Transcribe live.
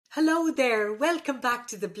Hello there, welcome back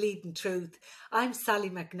to The Bleeding Truth. I'm Sally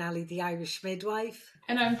McNally, the Irish midwife.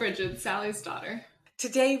 And I'm Bridget, Sally's daughter.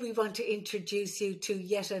 Today we want to introduce you to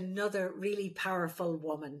yet another really powerful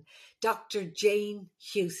woman, Dr. Jane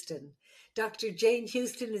Houston. Dr. Jane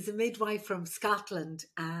Houston is a midwife from Scotland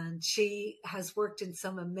and she has worked in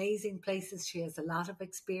some amazing places. She has a lot of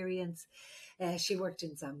experience. She worked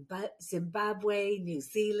in Zimbabwe, New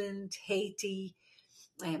Zealand, Haiti.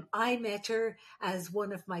 I met her as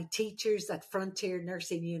one of my teachers at Frontier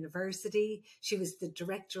Nursing University. She was the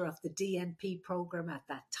director of the DNP program at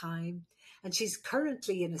that time. And she's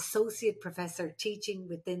currently an associate professor teaching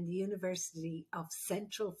within the University of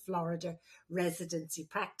Central Florida residency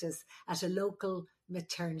practice at a local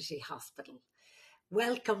maternity hospital.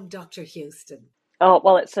 Welcome, Dr. Houston. Oh,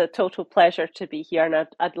 well, it's a total pleasure to be here. And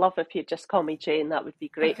I'd love if you'd just call me Jane. That would be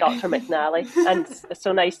great, okay. Dr. McNally. And it's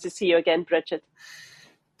so nice to see you again, Bridget.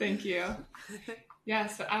 Thank you.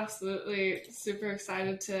 Yes, absolutely. Super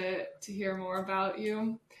excited to hear more about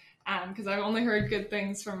you. Because I've only heard good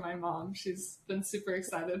things from my mom. She's been super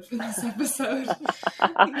excited for this episode.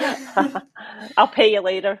 I'll pay you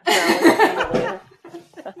later.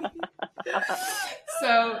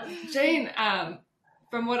 So, Jane,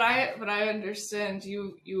 from what I understand,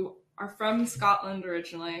 you are from Scotland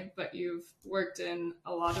originally, but you've worked in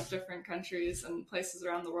a lot of different countries and places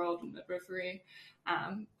around the world in midwifery.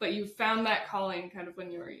 But you found that calling kind of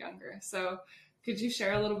when you were younger. So could you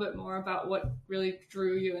share a little bit more about what really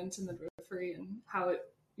drew you into midwifery and how it,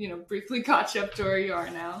 briefly got you up to where you are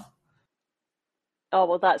now? Oh,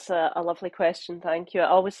 well, that's a lovely question. Thank you. I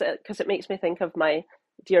always, because it makes me think of my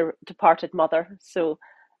dear departed mother. So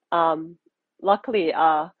luckily,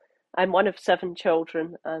 I'm one of 7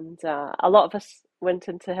 children, and a lot of us went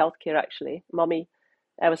into healthcare, actually. Mummy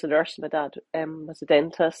was a nurse, my dad was a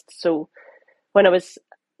dentist. So when I was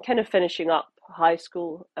kind of finishing up high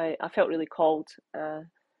school, I felt really called.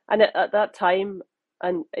 And at that time,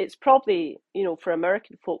 and it's probably, for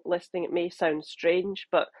American folk listening, it may sound strange,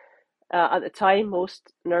 but at the time,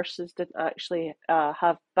 most nurses didn't actually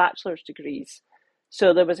have bachelor's degrees.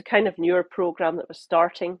 So there was a kind of newer program that was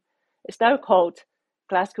starting. It's now called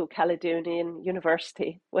Glasgow Caledonian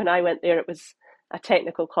University. When I went there, it was a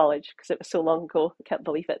technical college because it was so long ago. I can't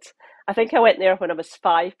believe it. I think I went there when I was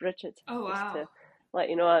 5, Bridget. Oh, wow. Just to let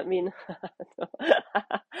you know what I mean.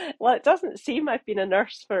 Well, it doesn't seem I've been a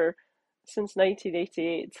nurse since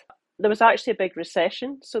 1988. There was actually a big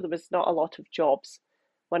recession, so there was not a lot of jobs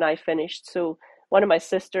when I finished. So one of my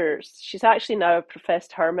sisters, she's actually now a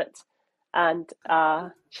professed hermit, and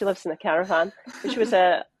she lives in a caravan. But she was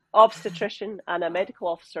a obstetrician and a medical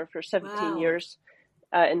officer for 17 years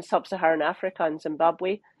in sub-Saharan Africa and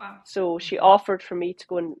Zimbabwe. Wow. So she offered for me to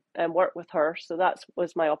go and work with her. So that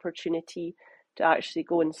was my opportunity to actually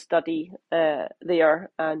go and study there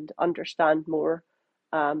and understand more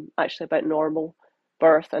actually about normal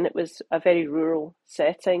birth. And it was a very rural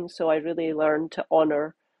setting, so I really learned to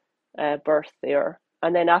honour birth there.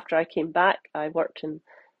 And then after I came back, I worked in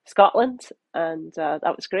Scotland, and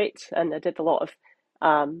that was great. And I did a lot of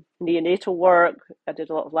neonatal work. I did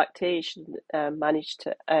a lot of lactation. Managed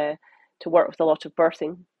to work with a lot of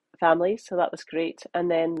birthing families, so that was great. And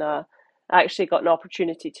then I actually got an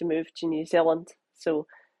opportunity to move to New Zealand, so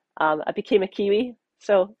I became a Kiwi.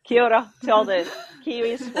 So kia ora to all the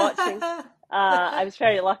Kiwis watching. I was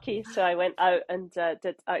very lucky, so I went out and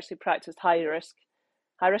did actually practice high risk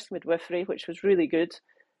midwifery, which was really good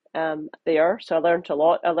there. So I learned a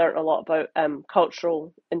lot. I learned a lot about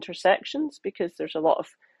cultural intersections, because there's a lot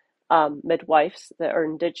of midwives that are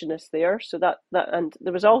Indigenous there. So that and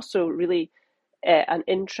there was also really an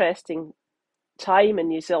interesting time in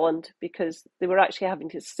New Zealand, because they were actually having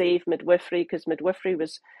to save midwifery, because midwifery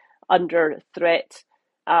was under threat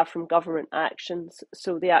from government actions.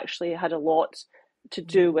 So they actually had a lot to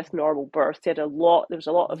do with normal birth. There was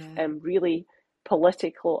a lot of really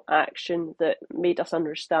political action that made us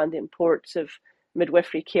understand the importance of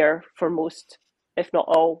midwifery care for most, if not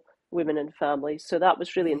all, women and families. So that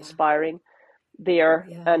was really inspiring there.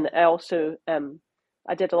 And I also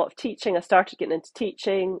I did a lot of teaching. I started getting into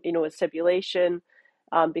teaching, with simulation,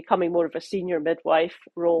 becoming more of a senior midwife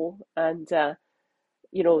role. And,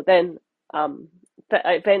 then the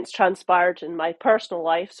events transpired in my personal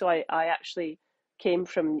life. So I actually came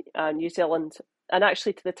from New Zealand, and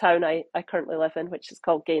actually to the town I currently live in, which is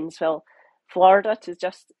called Gainesville, Florida, to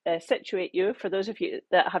just situate you, for those of you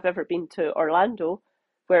that have ever been to Orlando,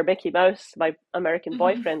 where Mickey Mouse, my American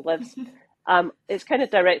boyfriend, lives. It's kind of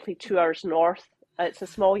directly 2 hours north. It's a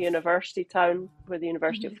small university town where the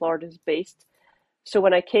University of Florida is based. So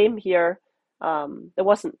when I came here, there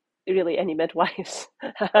wasn't really any midwives,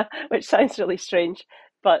 which sounds really strange.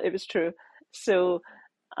 but it was true. So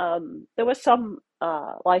there was some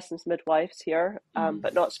licensed midwives here,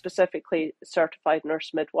 but not specifically certified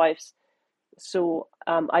nurse midwives. So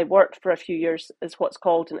I worked for a few years as what's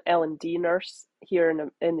called an L&D nurse here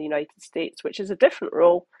in the United States, which is a different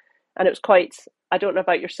role. And it was quite, I don't know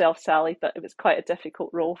about yourself, Sally, but it was quite a difficult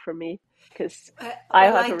role for me because I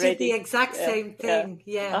well, had I did the already, exact same thing.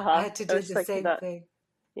 Yeah, I had to I do was the thinking same that, thing.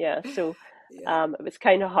 yeah. So Yeah. it was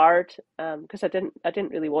kind of hard because I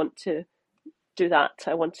didn't really want to do that.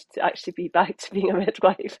 I wanted to actually be back to being a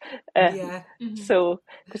midwife. Yeah. So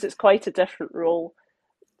because it's quite a different role.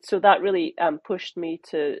 So that really pushed me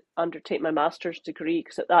to undertake my master's degree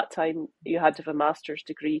because at that time you had to have a master's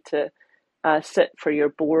degree to sit for your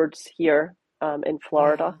boards here in Yeah.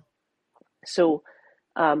 Florida. So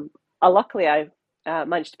luckily I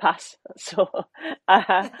managed to pass. So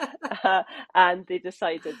uh, and they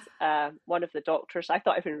decided one of the doctors, I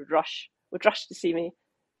thought everyone would rush to see me,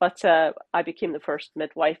 but I became the first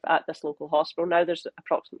midwife at this local hospital. Now there's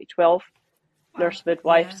approximately 12 Wow. nurse Yeah.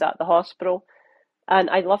 midwives at the hospital, and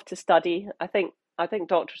I love to study. I think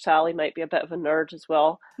Dr. Sally might be a bit of a nerd as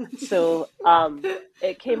well. So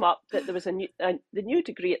it came up that there was the new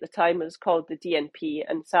degree at the time was called the DNP,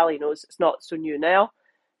 and Sally knows it's not so new now,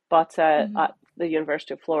 but at the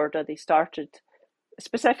University of Florida they started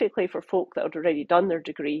specifically for folk that had already done their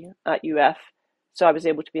degree at UF. So I was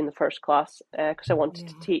able to be in the first class because I wanted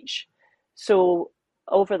to Yeah. teach. So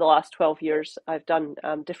over the last 12 years, I've done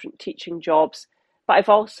different teaching jobs, but I've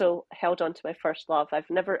also held on to my first love. I've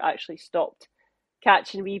never actually stopped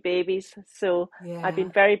catching wee babies. So I've Yeah.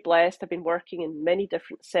 been very blessed. I've been working in many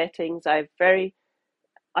different settings. I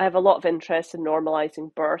have a lot of interest in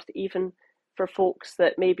normalizing birth, even for folks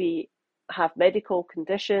that maybe have medical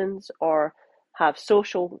conditions or have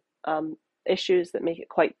social issues that make it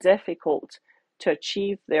quite difficult to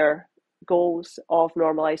achieve their goals of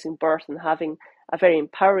normalizing birth and having a very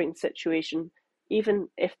empowering situation, even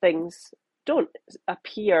if things don't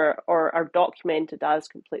appear or are documented as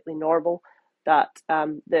completely normal. That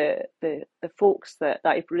the folks that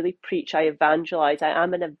I really preach, I evangelize. I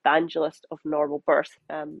am an evangelist of normal birth.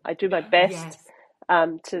 I do my Yeah. best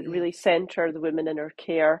Yes. to Yeah. really center the women in her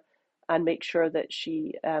care and make sure that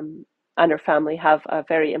she and her family have a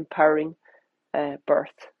very empowering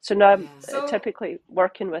birth. So now I'm Yeah. So, typically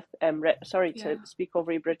working with, sorry to yeah, speak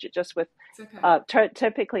over you, Bridget, just with, it's okay.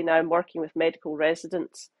 typically now I'm working with medical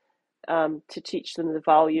residents to teach them the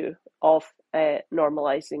value of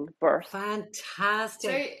normalizing birth. So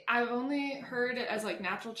Fantastic. I've only heard it as like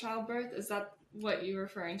natural childbirth. Is that what you're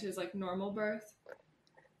referring to as like normal birth?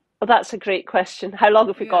 Well, that's a great question. How long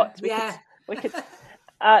have we Yeah. got? Yeah. We could.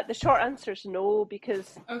 The short answer is no,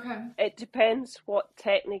 because Okay. it depends what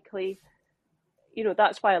technically.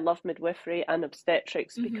 That's why I love midwifery and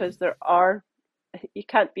obstetrics because you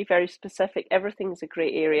can't be very specific. Everything's a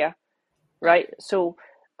grey area, Right. right? So,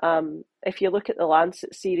 if you look at the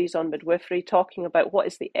Lancet series on midwifery, talking about what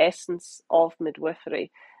is the essence of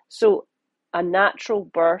midwifery, so a natural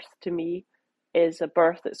birth to me is a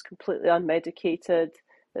birth that's completely unmedicated,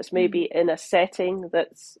 that's maybe in a setting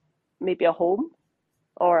that's maybe a home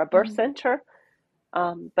or a birth center,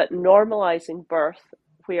 but normalizing birth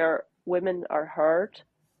where women are heard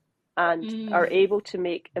and are able to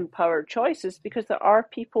make empowered choices, because there are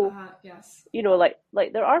people, Yes.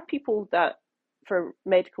 like there are people that for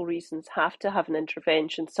medical reasons have to have an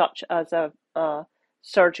intervention such as a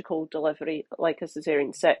surgical delivery like a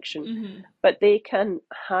cesarean section, but they can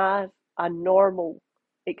have a normal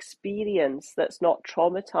experience that's not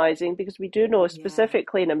traumatizing, because we do know Yeah.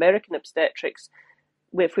 specifically in American obstetrics,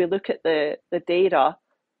 if we look at the data,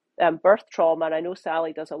 birth trauma, and I know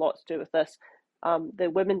Sally does a lot to do with this, the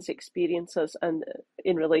women's experiences and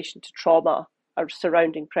in relation to trauma or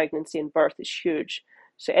surrounding pregnancy and birth is huge.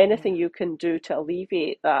 So anything Yeah. you can do to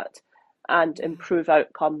alleviate that and Yeah. improve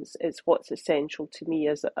outcomes is what's essential to me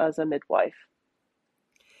as a midwife.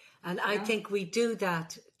 And I Yeah. think we do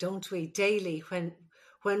that, don't we, daily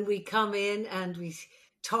when we come in and we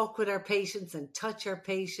talk with our patients and touch our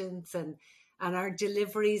patients, and our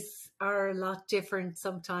deliveries are a lot different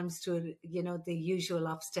sometimes to the usual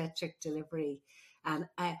obstetric delivery, and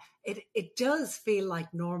it does feel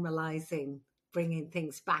like normalizing, bringing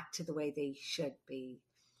things back to the way they should be.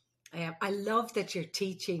 I love that you're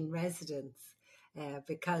teaching residents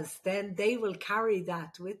because then they will carry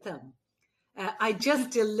that with them. I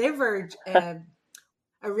just delivered a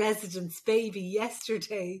resident's baby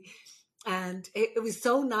yesterday, and it was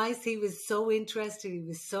so nice. He was so interested. He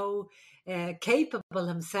was so capable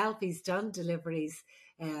himself. He's done deliveries.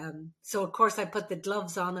 So, of course, I put the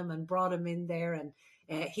gloves on him and brought him in there. And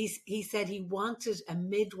he said he wanted a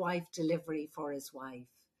midwife delivery for his wife.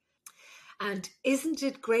 And isn't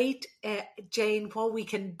it great, Jane, what we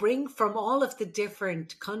can bring from all of the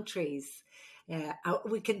different countries?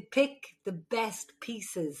 We can pick the best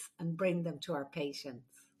pieces and bring them to our patients.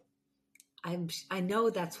 I know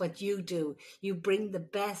that's what you do. You bring the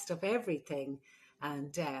best of everything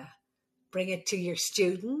and bring it to your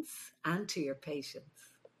students and to your patients.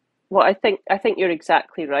 Well, I think you're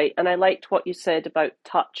exactly right, and I liked what you said about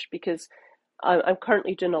touch, because I'm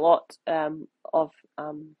currently doing a lot of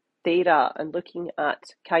data and looking at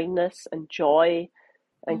kindness and joy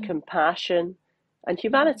and compassion and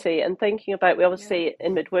humanity, and thinking about, we always say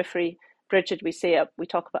in midwifery, Bridget, we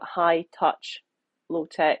talk about high touch, low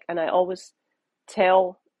tech, and I always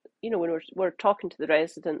tell, when we're talking to the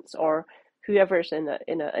residents or whoever's in a,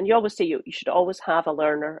 and you always say you should always have a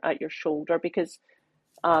learner at your shoulder, because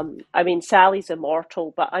I mean, Sally's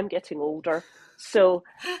immortal, but I'm getting older, so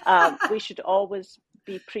we should always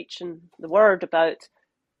be preaching the word about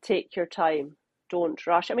take your time, don't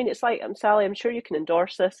rush. I mean, it's like, Sally, I'm sure you can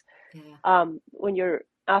endorse this. Yeah. When you're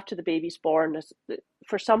after the baby's born,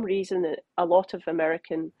 for some reason, a lot of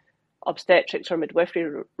American obstetrics or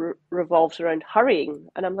midwifery revolves around hurrying,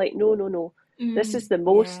 and I'm like, no, no, no. This is the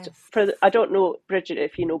most, Yes. I don't know, Bridget,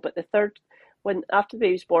 if you know, but the third, when after the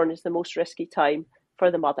baby's born, is the most risky time for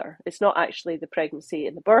the mother. It's not actually the pregnancy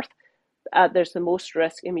and the birth. There's the most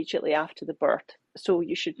risk immediately after the birth. So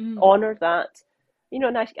you should honor that.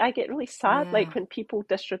 And I get really sad, like when people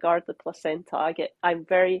disregard the placenta. I'm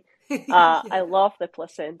very, I love the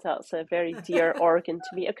placenta. It's a very dear organ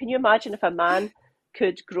to me. Can you imagine if a man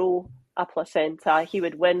could grow a placenta? He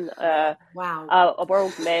would win wow. a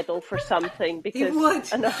world medal for something, He because would.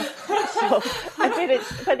 so I mean,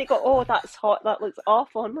 it's when they go, oh, that's hot, that looks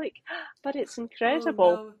awful. I'm like, but it's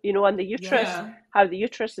incredible, Oh, no. and the uterus, how the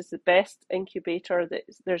uterus is the best incubator. That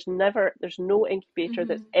there's no incubator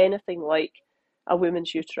that's anything like a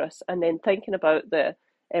woman's uterus. And then thinking about the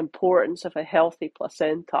importance of a healthy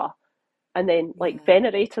placenta, and then like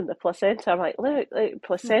venerating the placenta. I'm like, look,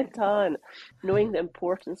 placenta, and knowing the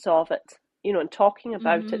importance of it, and talking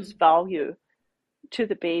about its value to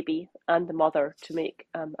the baby and the mother to make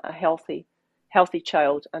a healthy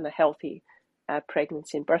child and a healthy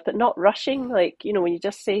pregnancy and birth, but not rushing, like, when you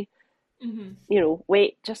just say,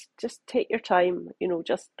 wait, just take your time,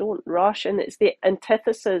 just don't rush. And it's the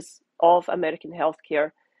antithesis of American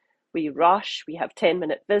healthcare. We rush, we have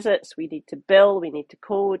 10-minute visits, we need to bill, we need to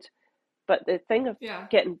code. But the thing of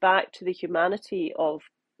getting back to the humanity of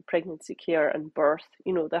pregnancy care and birth,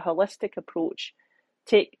 the holistic approach,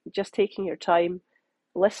 taking your time,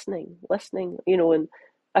 listening, and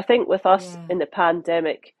I think with us in the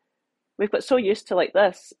pandemic, we've got so used to like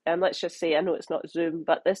this, and let's just say, I know it's not Zoom,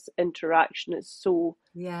 but this interaction is so,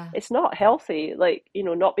 it's not healthy, like,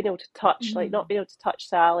 not being able to touch, like not being able to touch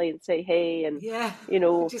Sally and say hey, and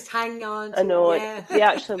just hang on I know it. the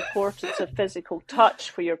actual importance of physical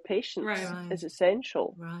touch for your patients is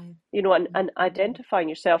essential, and identifying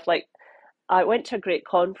yourself. Like, I went to a great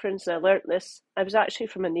conference and I learned this. I was actually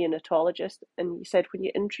from a neonatologist, and he said, when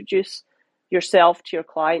you introduce yourself to your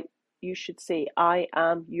client, you should say, I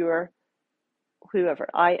am your whoever,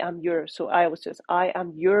 I am your, so I always say, I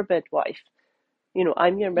am your midwife.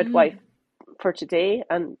 I'm your midwife for today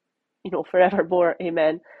and, forevermore,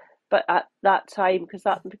 amen. But at that time, because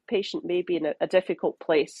that patient may be in a difficult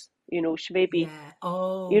place, she may be,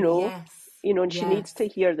 and she needs to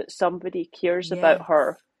hear that somebody cares about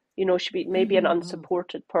her. She may be an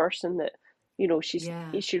unsupported person that,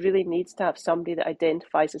 she really needs to have somebody that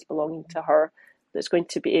identifies as belonging to her, that's going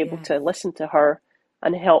to be able to listen to her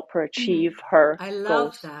and help her achieve her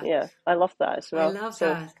goals. That. Yeah, I love that as well. I love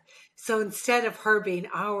that. So instead of her being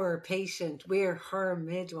our patient, we're her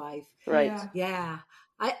midwife. Right. Yeah.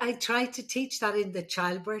 I try to teach that in the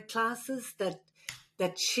childbirth classes,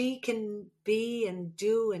 that she can be and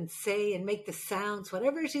do and say and make the sounds,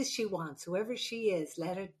 whatever it is she wants, whoever she is,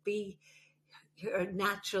 let it be her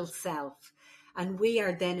natural self. And we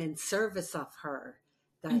are then in service of her,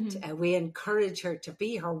 that we encourage her to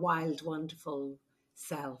be her wild, wonderful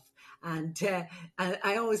self. And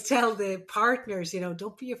I always tell the partners,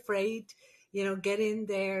 don't be afraid, get in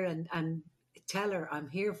there and tell her, I'm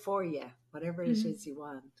here for you, whatever it is you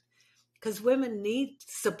want. Because women need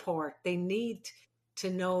support. They need to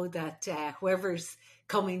know that whoever's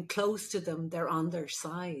coming close to them, they're on their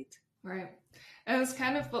side. Right. And it's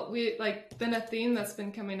kind of what been a theme that's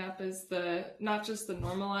been coming up is not just the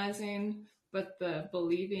normalizing, but the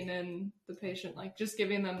believing in the patient, like just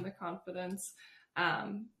giving them the confidence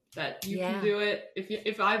that you can do it.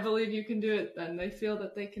 If I believe you can do it, then they feel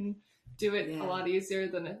that they can do it a lot easier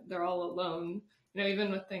than if they're all alone.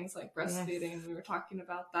 Even with things like breastfeeding, we were talking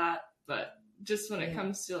about that, but just when it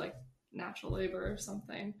comes to like natural labor or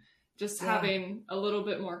something, just having a little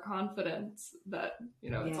bit more confidence that,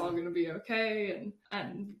 it's all going to be okay,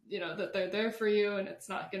 and that they're there for you, and it's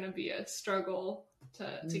not going to be a struggle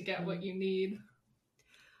to get what you need.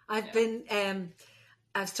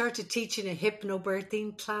 I've started teaching a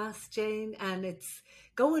hypnobirthing class, Jane, and it's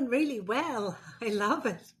going really well. I love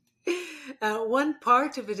it. One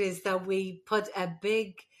part of it is that we put a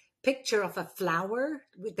big picture of a flower.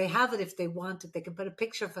 They have it if they want it. They can put a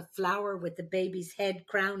picture of a flower with the baby's head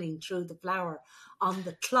crowning through the flower on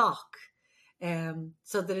the clock.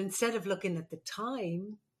 So that instead of looking at the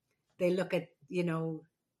time, they look at,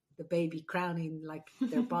 the baby crowning like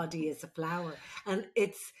their body is a flower. And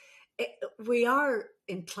we are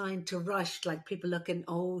inclined to rush, like people looking,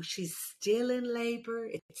 oh, she's still in labor,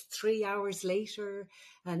 it's 3 hours later,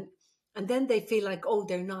 and then they feel like, oh,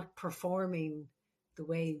 they're not performing the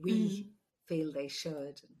way we feel they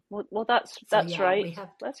should. Well, that's right.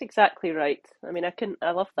 That's exactly right. I mean,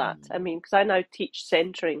 I love that. I mean, because I now teach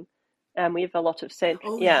centering, and we have a lot of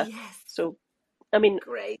centering. Yes. So, I mean,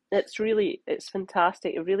 great. It's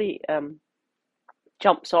fantastic. It really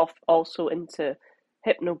jumps off also into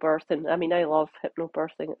hypnobirthing. I mean, I love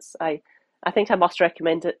hypnobirthing. I think I must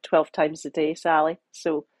recommend it 12 times a day, Sally.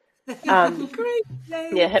 So, great.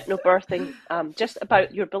 Yeah, hypnobirthing. Just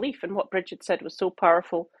about your belief, and what Bridget said was so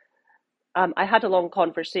powerful. I had a long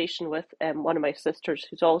conversation with one of my sisters,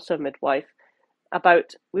 who's also a midwife,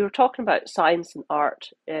 we were talking about science and art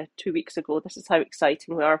 2 weeks ago. This is how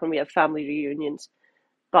exciting we are when we have family reunions.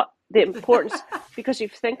 But the importance, because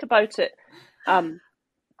if you think about it,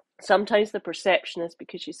 sometimes the perception is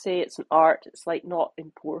because you say it's an art, it's like not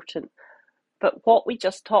important. But what we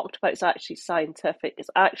just talked about is actually scientific.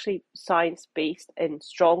 It's actually science-based in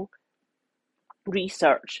strong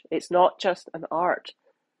research. It's not just an art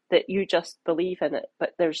that you just believe in it,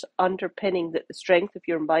 but there's underpinning that the strength of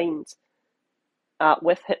your mind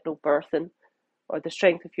with hypnobirthing, or the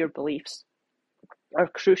strength of your beliefs, are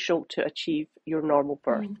crucial to achieve your normal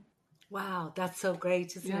birth. Wow, that's so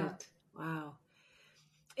great, isn't it? Wow.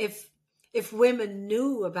 If women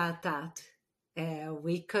knew about that,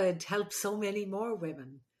 we could help so many more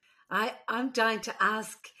women. I'm dying to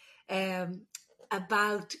ask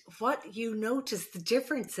about what you notice the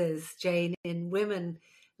differences, Jane, in women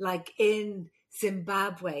like in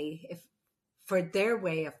Zimbabwe, for their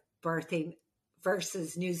way of birthing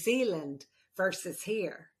versus New Zealand versus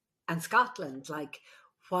here and Scotland. Like,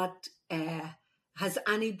 what has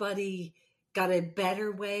anybody got a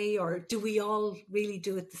better way, or do we all really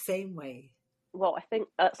do it the same way? Well, I think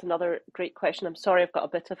that's another great question. I'm sorry, I've got a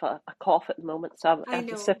bit of a cough at the moment, so I have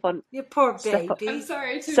to sip on. You poor baby. I'm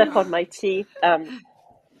sorry too. Sip on my tea.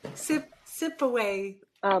 Sip away.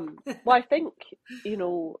 Well, I think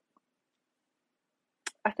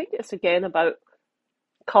I think it's again about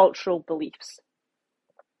cultural beliefs.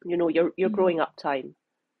 Your growing up time.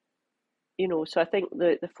 So I think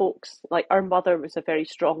the folks, like our mother was a very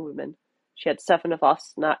strong woman. She had 7 of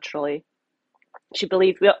us naturally. She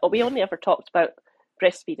believed we only ever talked about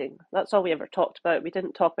breastfeeding. That's all we ever talked about. We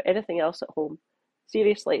didn't talk about anything else at home,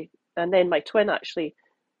 seriously. And then my twin actually,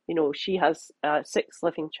 she has 6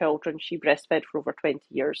 living children. She breastfed for over 20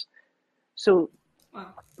 years. So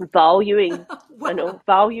wow. valuing, Wow.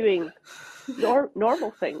 valuing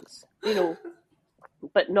normal things,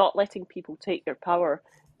 but not letting people take their power.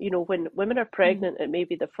 When women are pregnant, it may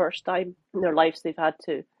be the first time in their lives they've had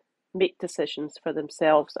to make decisions for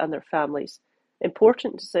themselves and their families,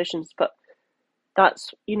 important decisions. But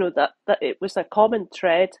that's, that it was a common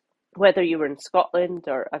thread, whether you were in Scotland,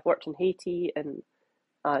 or I've worked in Haiti and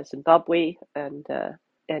Zimbabwe and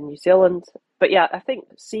New Zealand. But yeah, I think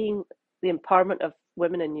seeing the empowerment of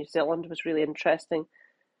women in New Zealand was really interesting.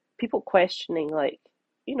 People questioning, like,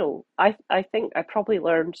 I think I probably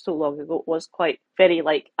learned so long ago, it was quite very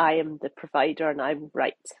like, I am the provider and I'm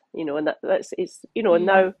right, and and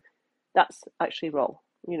now that's actually wrong.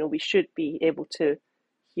 We should be able to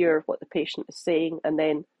hear what the patient is saying and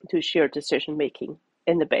then do shared decision making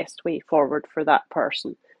in the best way forward for that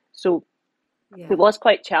person. So it was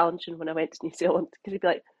quite challenging when I went to New Zealand, because he'd be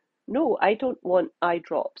like, no, I don't want eye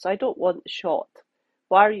drops. I don't want the shot.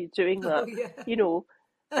 Why are you doing that? Oh, yeah.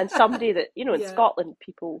 And somebody that, in Scotland,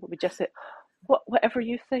 people would just say, whatever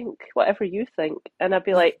you think. And I'd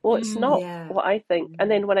be like, well, it's not what I think. And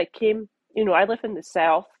then when I came, I live in the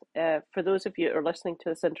south. For those of you who are listening to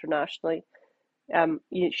this internationally,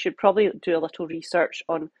 you should probably do a little research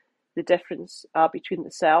on the difference between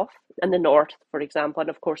the south and the north, for example, and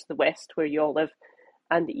of course the west, where you all live,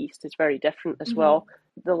 and the east is very different as well.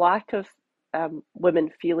 The lack of women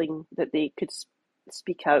feeling that they could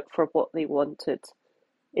speak out for what they wanted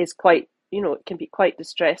is quite it can be quite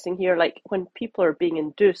distressing here. Like when people are being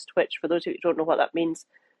induced, which for those of you who don't know what that means,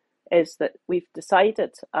 is that we've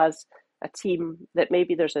decided as a team that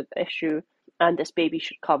maybe there's an issue and this baby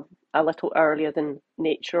should come a little earlier than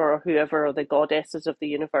nature or whoever or the goddesses of the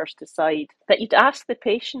universe decide, that you'd ask the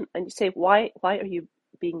patient and you say, why are you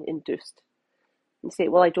being induced? And you say,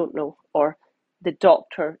 well, I don't know, or the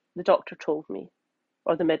doctor told me,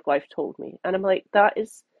 or the midwife told me. And I'm like, that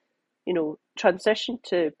is, transition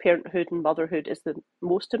to parenthood and motherhood is the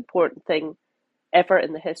most important thing ever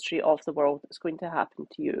in the history of the world that's going to happen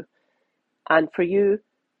to you. And for you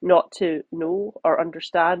not to know or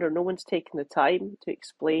understand, or no one's taken the time to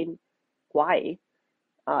explain why,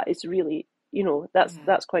 is really,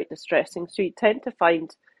 that's quite distressing. So you tend to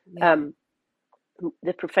find the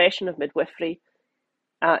profession of midwifery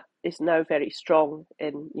is now very strong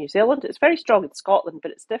in New Zealand. It's very strong in Scotland,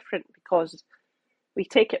 but it's different because we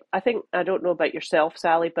take it, I don't know about yourself,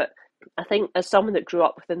 Sally, but I think as someone that grew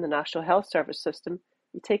up within the National Health Service system,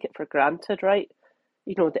 you take it for granted, right?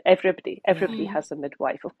 That everybody has a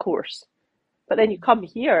midwife, of course. But then you come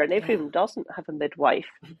here and everyone doesn't have a midwife.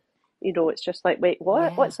 It's just like, wait,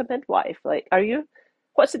 what? What's a midwife? Like,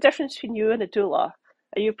 what's the difference between you and a doula?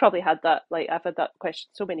 You've probably had that, like, I've had that question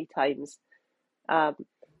so many times. And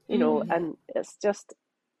it's just,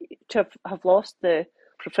 to have lost the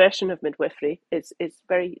profession of midwifery is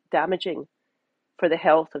very damaging for the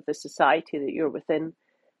health of the society that you're within,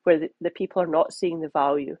 where the people are not seeing the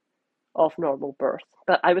value of normal birth.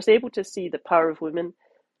 But I was able to see the power of women.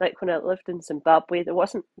 Like when I lived in Zimbabwe,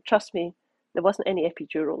 trust me, there wasn't any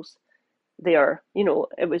epidurals there.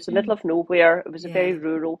 It was the middle of nowhere. It was a very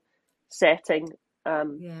rural setting. There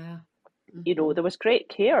was great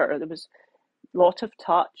care. There was a lot of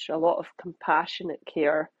touch, a lot of compassionate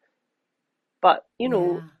care. But,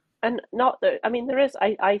 and not that, there is,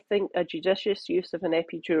 I think a judicious use of an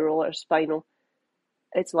epidural or spinal,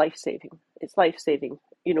 it's life-saving. It's life-saving.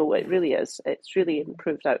 It really is. It's really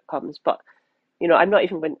improved outcomes. But, I don't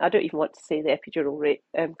even want to say the epidural rate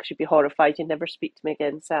because you'd be horrified. You'd never speak to me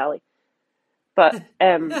again, Sally. But,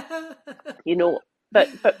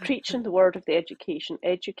 but preaching the word of the education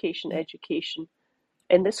in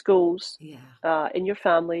the schools, in your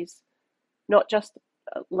families, not just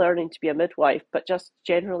learning to be a midwife, but just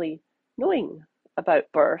generally knowing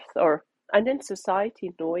about birth, and in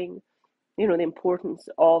society knowing, the importance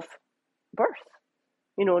of birth,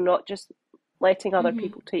 not just letting other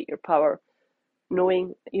people take your power,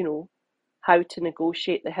 knowing, how to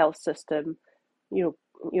negotiate the health system,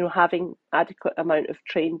 having adequate amount of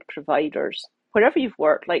trained providers, wherever you've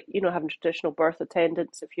worked, like, having traditional birth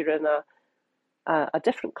attendants if you're in a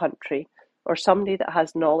different country, or somebody that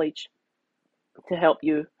has knowledge to help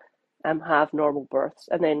you have normal births,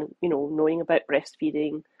 and then knowing about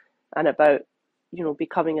breastfeeding and about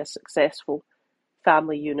becoming a successful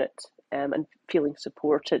family unit and feeling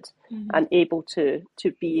supported and able to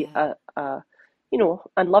be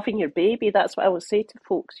and loving your baby. That's what I will say to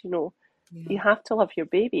folks. You have to love your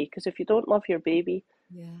baby, because if you don't love your baby,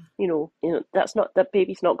 that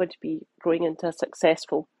baby's not going to be growing into a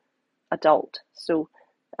successful adult. So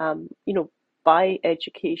by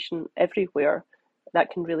education everywhere,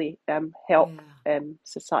 that can really help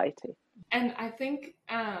society. And I think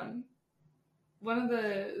one of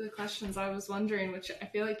the questions I was wondering, which I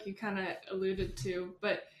feel like you kind of alluded to,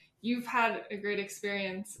 but you've had a great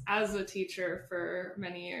experience as a teacher for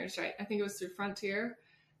many years, right? I think it was through Frontier.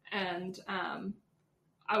 And I'm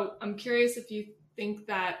curious if you think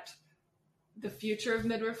that the future of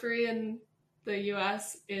midwifery in the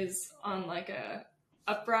US is on like a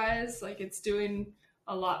uprise, like it's doing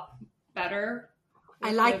a lot better.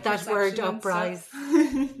 I like that word, uprise.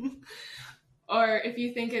 Or if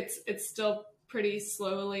you think it's still pretty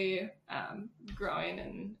slowly growing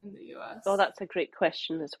in the US. Oh, that's a great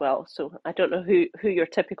question as well. So I don't know who your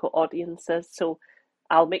typical audience is, so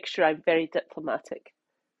I'll make sure I'm very diplomatic.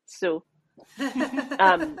 So there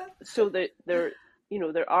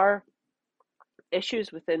are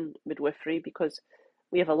issues within midwifery because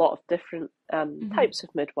we have a lot of different types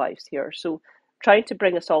of midwives here. So trying to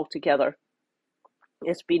bring us all together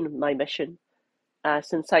has been my mission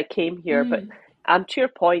since I came here. But to your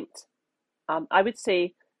point, I would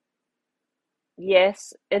say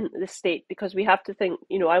yes, in the state, because we have to think,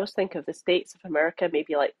 I always think of the states of America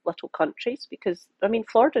maybe like little countries, because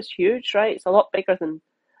Florida's huge, right? It's a lot bigger than,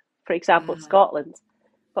 for example, Scotland,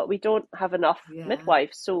 but we don't have enough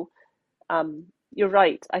midwives. So you're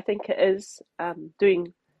right. I think it is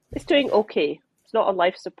doing okay. It's not on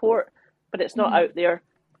life support, but it's not out there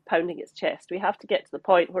pounding its chest. We have to get to the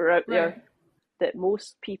point where we're out there that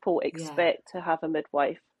most people expect to have a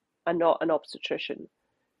midwife and not an obstetrician.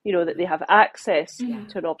 that they have access Mm-hmm.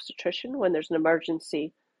 to an obstetrician when there's an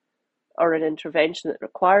emergency or an intervention that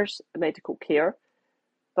requires medical care.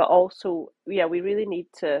 But also, we really need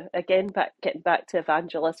to, again, getting back to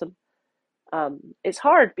evangelism. It's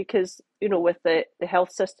hard because, with the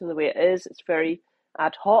health system the way it is, it's very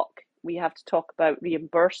ad hoc. We have to talk about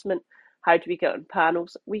reimbursement. How do we get on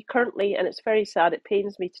panels? We currently, and it's very sad, it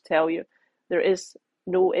pains me to tell you, there is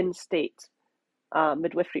no in-state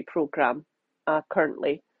midwifery program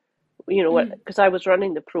currently. Because I was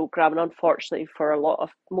running the program, and unfortunately, for a lot of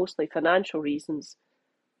mostly financial reasons,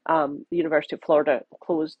 the University of Florida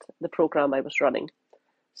closed the program I was running.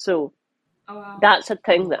 So that's a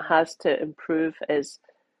thing that has to improve, is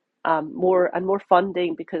more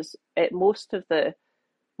funding, because most of the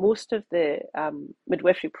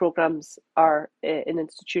midwifery programs are in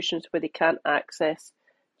institutions where they can't access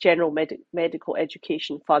general medical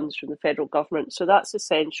education funds from the federal government. So that's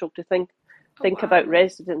essential to think about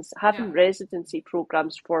having residency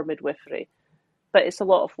programs for midwifery. But it's a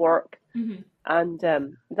lot of work. Mm-hmm.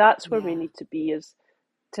 And that's where we need to be, is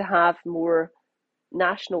to have more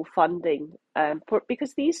national funding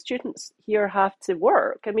because these students here have to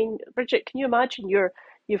work. I mean, Bridget, can you imagine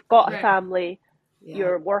you've got a family,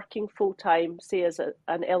 you're working full time, say as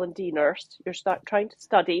an L&D nurse, you're trying to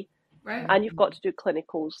study, and you've got to do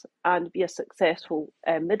clinicals and be a successful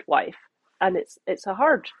midwife, and it's a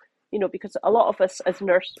hard, because a lot of us as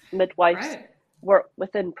nurse midwives work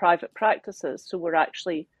within private practices, so we're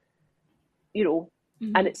actually,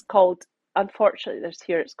 and it's called, unfortunately,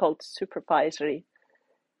 it's called supervisory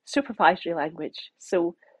language.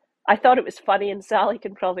 So I thought it was funny, and Sally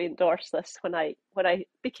can probably endorse this. When I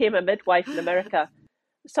became a midwife in America,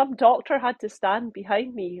 some doctor had to stand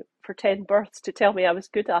behind me for 10 births to tell me I was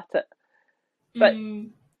good at it. But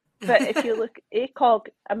if you look, ACOG,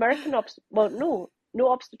 no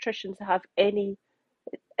obstetricians have any.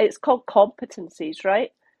 It's called competencies,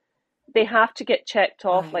 right? They have to get checked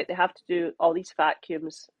off, like they have to do all these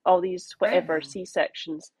vacuums, all these whatever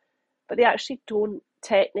C-sections, but they actually don't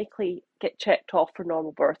technically get checked off for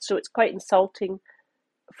normal birth. So it's quite insulting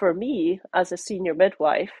for me as a senior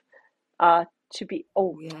midwife to be,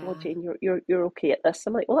 Jane, you're okay at this.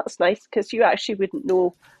 I'm like, well, that's nice, because you actually wouldn't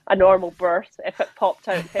know a normal birth if it popped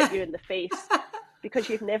out and hit you in the face, because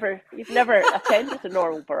you've never attended a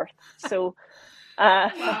normal birth. So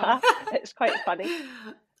it's quite funny.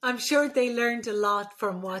 I'm sure they learned a lot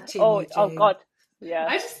from watching you, Jane. Oh God. Yeah.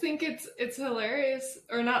 I just think it's hilarious,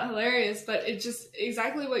 or not hilarious, but it just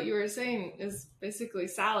exactly what you were saying is basically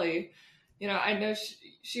Sally. I know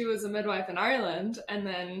she was a midwife in Ireland, and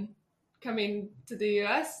then coming to the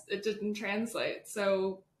US, it didn't translate.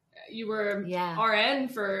 So you were RN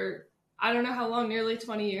for, I don't know how long, nearly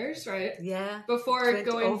 20 years, right? Yeah. Before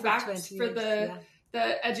going back for the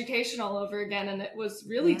education all over again. And it was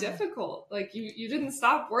really difficult. Like you didn't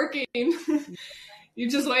stop working. You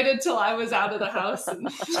just waited till I was out of the house and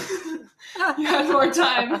you had more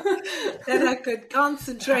time. Then I could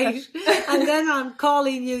concentrate. And then I'm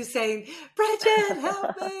calling you saying, Bridget,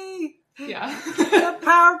 help me. Yeah. The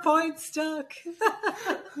PowerPoint's stuck.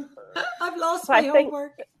 I've lost my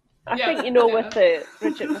homework. I think, with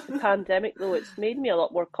the pandemic, though, it's made me a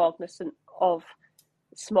lot more cognizant of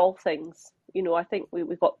small things. I think we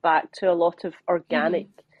got back to a lot of organic,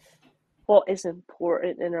 what is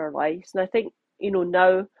important in our lives. And I think,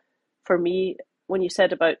 now for me, when you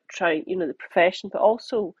said about trying, the profession, but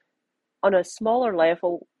also on a smaller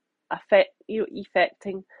level,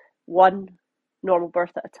 effecting one normal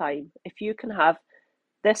birth at a time. If you can have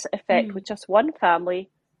this effect with just one family,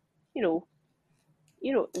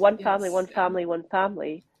 one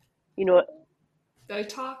family, they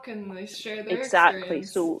talk and they share their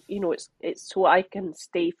experience. So it's so I can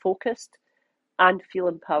stay focused and feel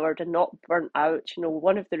empowered and not burnt out.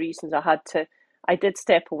 One of the reasons I did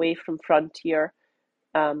step away from Frontier,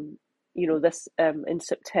 this in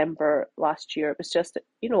September last year. It was just,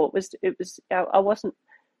 I wasn't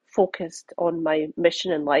focused on my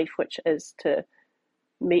mission in life, which is to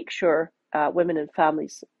make sure women and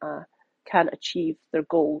families can achieve their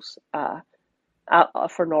goals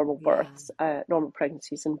for normal births, normal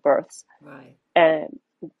pregnancies and births. Right.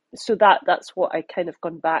 So that's what I kind of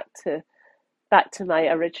gone back to my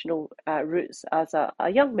original roots as a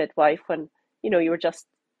young midwife, when you were just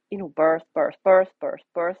birth.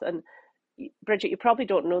 And Bridget, you probably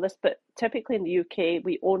don't know this, but typically in the UK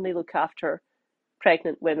we only look after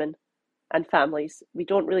pregnant women and families. We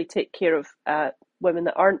don't really take care of women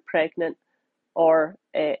that aren't pregnant or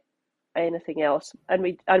anything else, and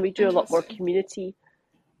we do a lot more community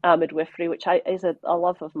midwifery, which is a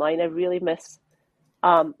love of mine. I really miss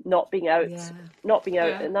not being out,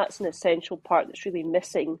 Yeah. and that's an essential part that's really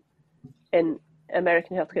missing in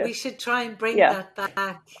American healthcare. We should try and bring Yeah. that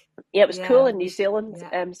back. Yeah, it was cool in we New should- Zealand,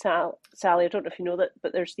 yeah. Sally. I don't know if you know that,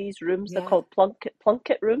 but there's these rooms. They're Yeah. called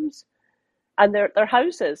plunket rooms, and they're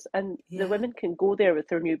houses, and the Yeah. women can go there with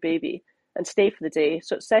their new baby and stay for the day.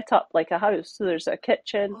 So it's set up like a house. So there's a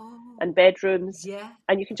kitchen Oh, and bedrooms, yeah.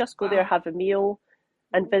 and you can just go there, Wow. have a meal,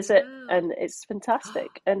 and visit, Wow. and it's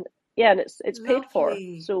fantastic. And yeah, and it's paid for.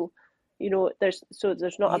 Lovely. So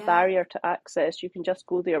there's not a Yeah. barrier to access. You can just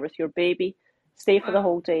go there with your baby, stay for the Wow.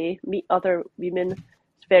 whole day, meet other women.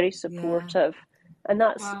 It's very supportive, and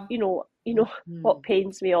that's Wow. what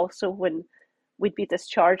pains me also when we'd be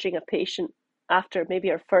discharging a patient after maybe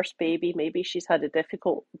her first baby, maybe she's had a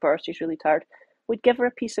difficult birth, she's really tired. We'd give her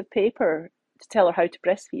a piece of paper to tell her how to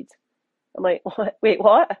breastfeed. I'm like, wait,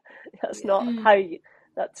 what? That's not how you.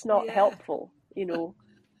 That's not helpful, for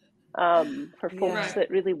folks that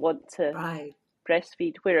really want to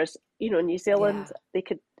breastfeed. Whereas, in New Zealand,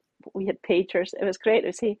 we had pagers. It was great. It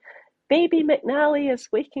would say, "Baby McNally is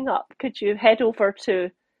waking up. Could you head over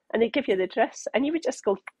to?" And they'd give you the address, and you would just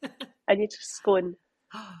go, and you just go and.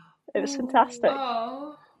 It was fantastic.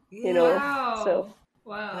 Oh, Wow. So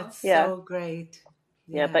wow, that's so great.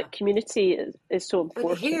 Yeah, but community is so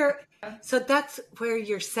important. But here, so that's where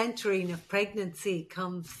your centering of pregnancy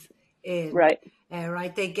comes in, right?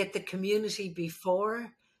 Right, they get the community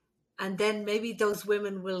before, and then maybe those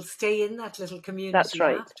women will stay in that little community. That's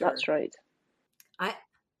right. After. That's right.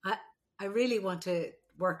 I really want to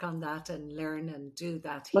work on that and learn and do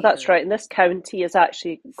that here. Well, that's right. And this county has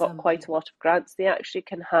actually got quite a lot of grants. They actually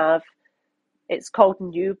can have, it's called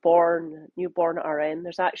newborn RN.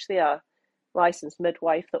 There's actually a licensed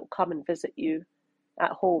midwife that will come and visit you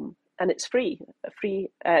at home, and it's free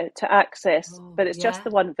to access. But it's just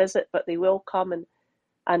the one visit. But they will come and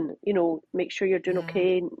make sure you're doing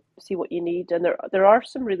okay and see what you need. And there are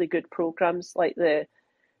some really good programs like the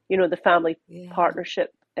family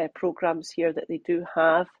partnership programs here that they do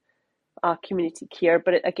have community care.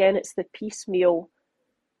 But again, it's the piecemeal,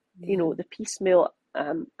 the piecemeal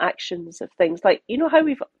actions of things like how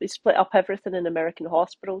we split up everything in American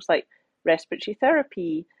hospitals, like respiratory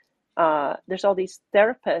therapy. There's all these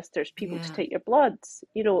therapists. There's people to take your bloods.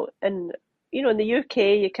 And in the UK,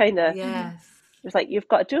 you kind of it's like you've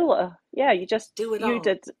got a doula. Yeah, you just do it. You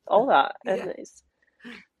did all that,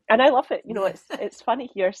 and I love it. It's funny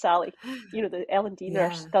here, Sally. The L&D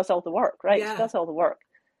nurse does all the work, right? She does all the work,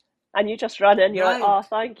 and you just run in. You're like, oh,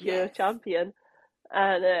 thank you, champion.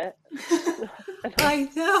 And I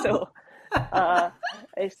know. So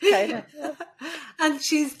it's kind of. And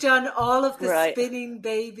she's done all of the spinning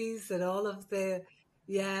babies and all of the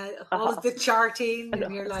all of the charting,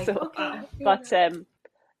 and you're like, okay. But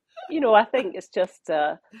I think it's just.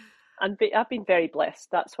 I've been very blessed.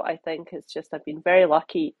 That's what I think. It's just I've been very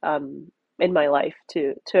lucky in my life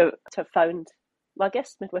to found. Well, I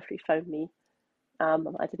guess midwifery found me. I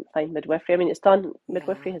didn't find midwifery. I mean, it's done.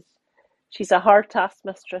 Midwifery has. She's a hard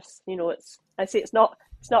taskmistress. It's not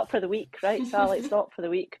for the weak, right, Sally? It's not for the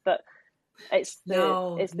weak, but it's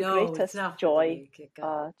the greatest joy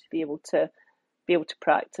to be able to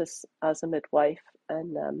practice as a midwife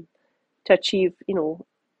and to achieve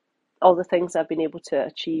all the things I've been able to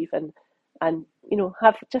achieve and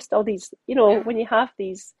have just all these when you have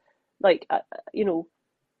these like a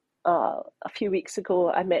few weeks ago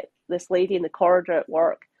I met this lady in the corridor at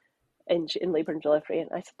work in labour and delivery, and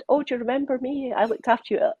I said, oh, do you remember me? I looked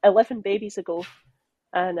after you 11 babies ago.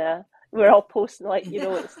 And we're all posting like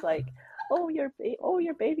it's like oh your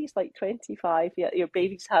baby's like 25, your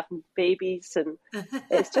baby's having babies, and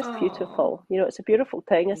it's just beautiful. It's a beautiful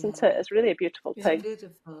thing, isn't it? It's really a beautiful thing.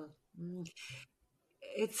 Beautiful.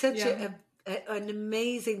 It's such an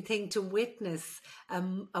amazing thing to witness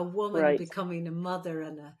a woman becoming a mother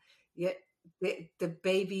and the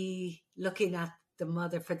baby looking at the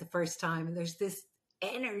mother for the first time, and there's this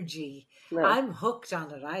energy. I'm hooked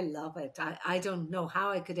on it. I love it. I don't know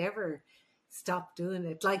how I could ever stop doing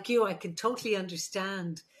it. Like you, I can totally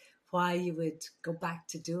understand why you would go back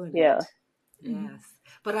to doing it. Yes.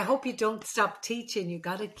 But I hope you don't stop teaching. You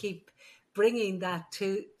got to keep bringing that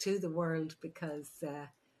to the world, because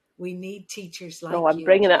we need teachers like you. I'm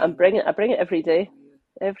bringing it. I bring it every day.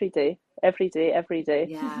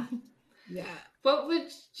 Yeah. Yeah. What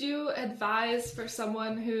would you advise for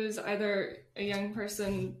someone who's either a young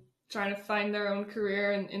person trying to find their own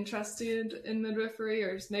career and interested in midwifery,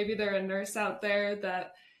 or maybe they're a nurse out there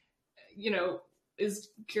that, is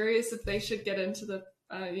curious if they should get into the,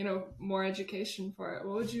 more education for it?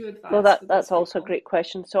 What would you advise? Well, that's also a great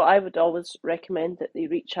question. So I would always recommend that they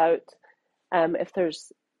reach out if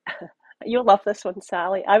there's You'll love this one,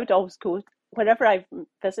 Sally. I would always go, whenever I've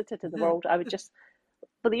visited in the world, I would just,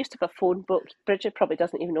 well, they used to have a phone book. Bridget probably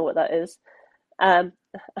doesn't even know what that is. Um,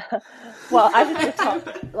 well, I would look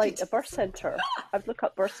up like a birth centre. I'd look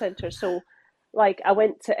up birth centres. So, like, I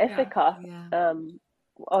went to Ithaca. Yeah.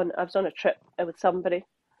 I was on a trip with somebody.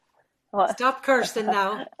 Stop cursing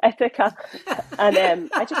now. Ithaca, and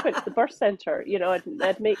I just went to the birth centre. You know,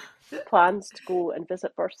 I'd make plans to go and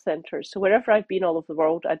visit birth centres. So wherever I've been all over the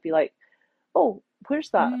world, I'd be like, "Oh, where's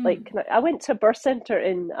that?" Like, I went to a birth centre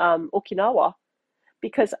in Okinawa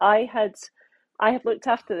because I had looked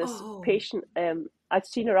after this patient. I'd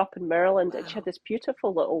seen her up in Maryland, and she had this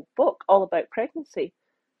beautiful little book all about pregnancy,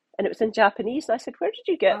 and it was in Japanese. And I said, "Where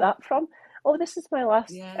did you get that from?" "Oh, this is my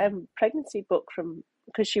last pregnancy book from,"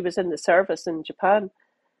 because she was in the service in Japan.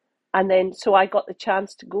 And then so I got the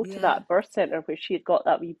chance to go to that birth centre where she had got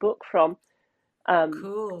that wee book from.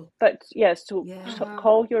 Cool. But yeah, so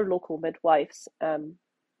call your local midwives. You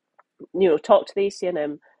know, talk to the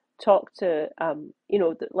ACNM. Talk to you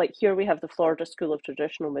know, like here we have the Florida School of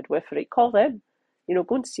Traditional Midwifery. Call them. You know,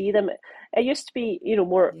 go and see them. It used to be, you know,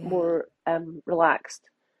 more relaxed.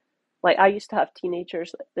 Like I used to have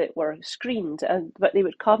teenagers that were screened, but they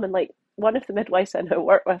would come, and like one of the midwives I now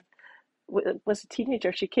work with was a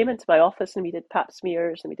teenager. She came into my office and we did pap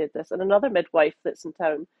smears and we did this. And another midwife that's in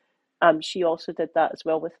town, she also did that as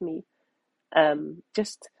well with me.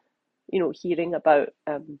 Just, you know, hearing about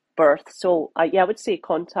birth. So I would say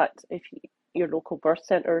contact your local birth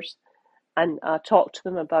centres and talk to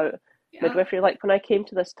them about midwifery. Like when I came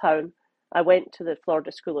to this town, I went to the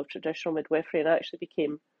Florida School of Traditional Midwifery and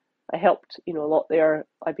I helped, you know, a lot there.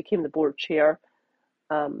 I became the board chair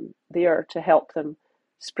there to help them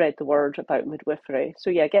spread the word about midwifery. So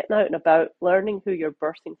yeah, getting out and about, learning who your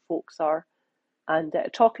birthing folks are, and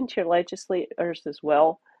talking to your legislators as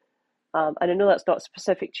well. And I know that's not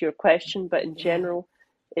specific to your question, but in general,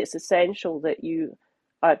 it's essential that you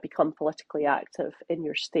become politically active in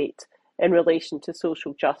your state in relation to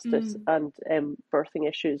social justice and birthing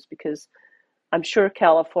issues, because I'm sure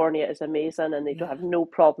California is amazing and they don't have no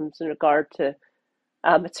problems in regard to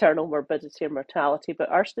maternal morbidity and mortality, but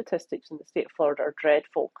our statistics in the state of Florida are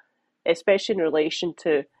dreadful, especially in relation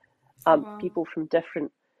to people from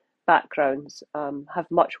different backgrounds have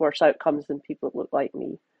much worse outcomes than people that look like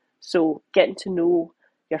me. So getting to know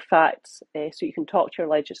your facts so you can talk to your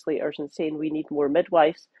legislators and saying we need more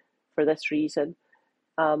midwives for this reason.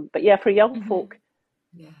 But yeah, for young folk,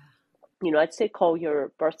 you know, I'd say call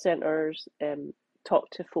your birth centres, talk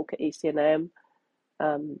to folk at ACNM.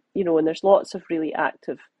 You know, and there's lots of really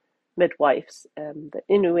active midwives that,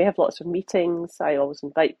 you know, we have lots of meetings. I always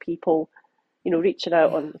invite people, you know, reaching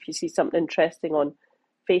out on, if you see something interesting on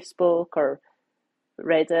Facebook or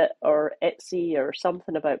Reddit or Etsy or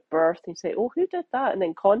something about birth, and you say, "Oh, who did that?" And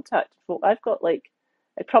then contact folk. I've got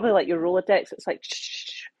it's probably like your Rolodex. It's like,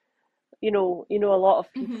 shh, you know, a lot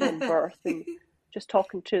of people in birth, and just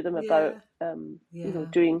talking to them about, you know,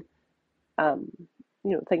 doing,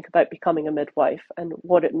 you know, think about becoming a midwife and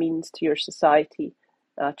what it means to your society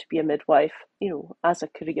to be a midwife, you know, as a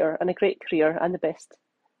career, and a great career, and the best,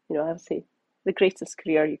 you know, I would say the greatest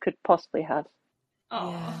career you could possibly have.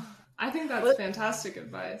 I think that's fantastic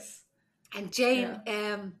advice. And Jane,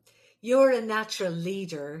 you're a natural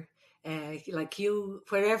leader. Like you,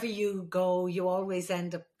 wherever you go, you always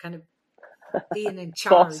end up kind of being in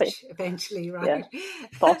charge eventually, right? Yeah.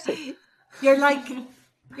 Bossy. You're like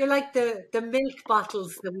the milk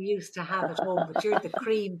bottles that we used to have at home, but you're the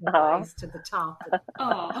cream that rise to the top.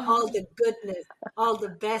 All the goodness, all the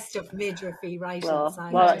best of midwifery right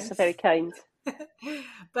inside. Well, that's very kind.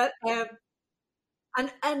 But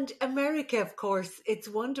and America, of course, it's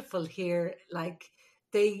wonderful here. Like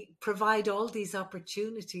they provide all these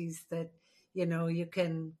opportunities that, you know, you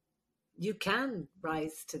can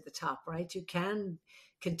rise to the top, right? You can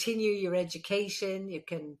continue your education. You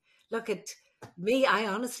can look at me. I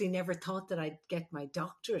honestly never thought that I'd get my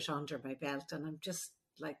doctorate under my belt, and I'm just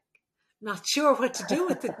like not sure what to do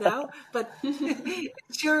with it now. But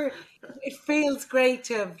sure, it feels great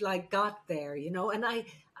to have like got there, you know. And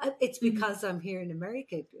it's because I'm here in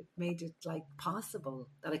America. It made it like possible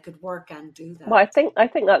that I could work and do that. Well, I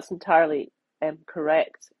think that's entirely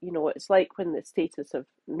correct. You know, it's like when the status of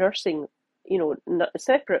nursing, you know,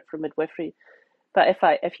 separate from midwifery. But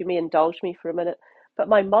if you may indulge me for a minute, but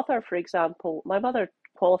my mother, for example,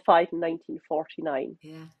 qualified in 1949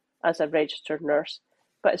 as a registered nurse.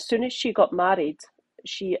 But as soon as she got married,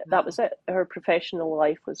 that was it. Her professional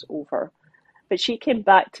life was over. But she came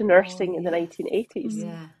back to nursing in the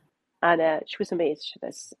 1980s. And she was amazed at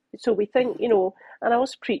this. So we think, you know, and I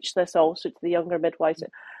always preach this also to the younger midwives.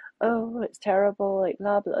 oh, it's terrible, like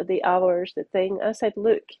blah, blah, the hours, the thing. I said,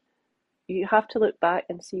 look, you have to look back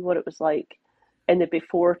and see what it was like in the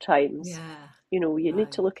before times. Yeah. You know, you need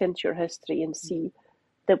Right. to look into your history and see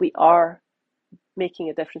that we are making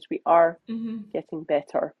a difference. We are getting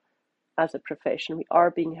better as a profession. We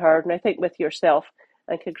are being heard. And I think with yourself,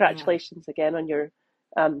 and congratulations again on your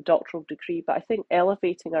doctoral degree, but I think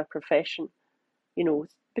elevating our profession, you know,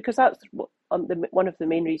 because that's one of the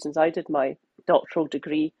main reasons I did my doctoral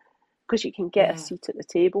degree, because you can get a seat at the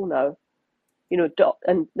table now. You know,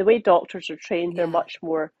 and the way doctors are trained, they're much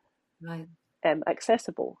more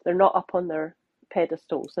accessible. They're not up on their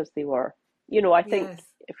pedestals as they were. You know, I think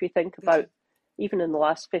if you think about even in the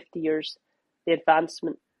last 50 years, the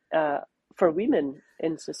advancement for women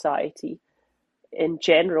in society in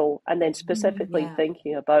general, and then specifically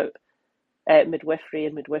thinking about midwifery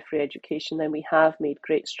and midwifery education, then we have made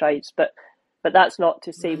great strides. But that's not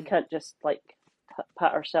to say we can't just like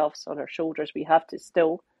pat ourselves on our shoulders. We have to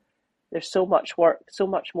still. There's so much work, so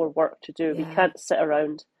much more work to do. We can't sit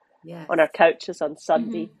around on our couches on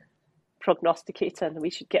Sunday prognosticating.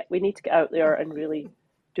 We need to get out there and really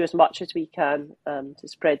do as much as we can to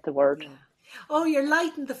spread the word. Yeah. Oh, you're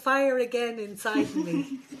lighting the fire again inside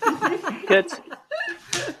me. Good.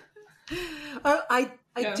 I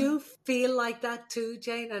do feel like that too,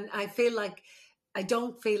 Jane, and I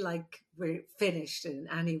don't feel like we're finished in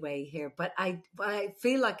any way here, but I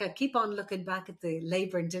feel like I keep on looking back at the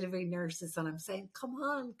labour and delivery nurses and I'm saying, come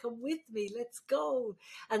on, come with me, let's go.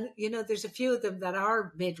 And, you know, there's a few of them that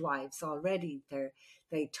are midwives already.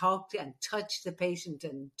 They talk and touch the patient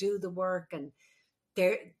and do the work, and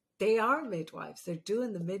they are midwives. They're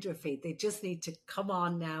doing the midwifery. They just need to come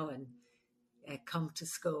on now and come to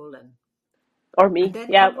school or me,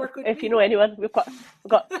 yeah. If me. You know anyone, we've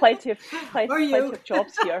got plenty of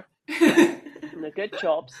jobs here, and they're good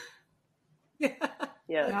jobs.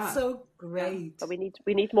 That's so great. But we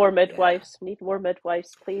need more midwives. We need more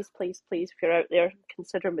midwives. Please, please, please. If you're out there,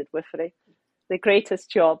 consider midwifery the greatest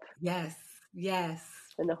job. Yes,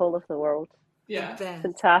 in the whole of the world. Yeah,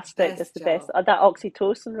 fantastic. It's the best. That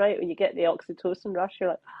oxytocin, right? When you get the oxytocin rush,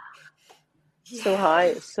 you're like so high.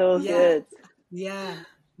 It's so good. Yeah.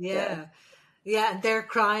 And they're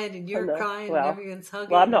crying and you're crying and everyone's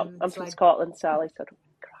hugging. Well, I'm from Scotland, Sally, so I don't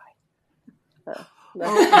cry.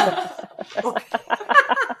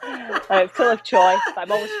 I'm full of joy.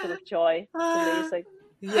 I'm always full of joy. It's amazing.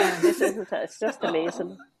 Isn't it? It's just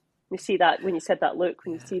amazing. You see that when you said that look,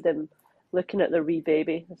 when you see them looking at their wee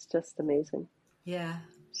baby, it's just amazing. Yeah.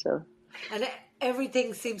 So. And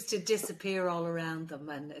everything seems to disappear all around them,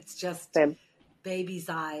 and it's just baby's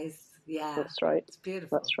eyes. Yeah. That's right. It's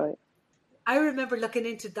beautiful. That's right. I remember looking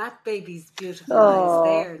into that baby's beautiful eyes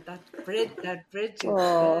there. That Bridget.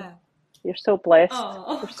 Yeah. You're so blessed.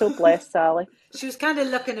 You're so blessed, Sally. She was kind of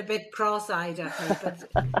looking a bit cross-eyed at me, but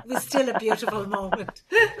it was still a beautiful moment.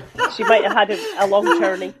 She might have had a long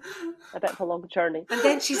journey, a bit of a long journey. And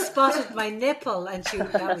then she spotted my nipple, and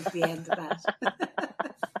that was the end of that.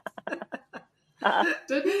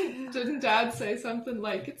 Didn't Dad say something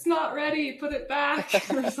like, "It's not ready, put it back," or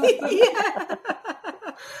something?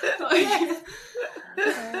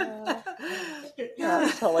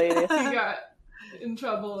 That's hilarious. He got in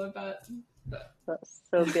trouble with that. That's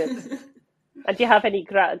so good. And do you have any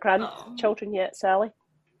grandchildren yet, Sally?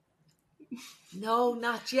 No,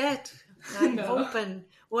 not yet. I'm hoping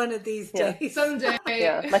one of these days. Someday.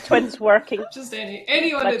 Yeah, my twin's working. Just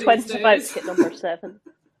any one my of these days. My twin's about to hit number 7.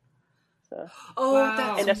 So.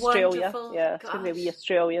 That's in Australia. wonderful. Yeah, it's going to be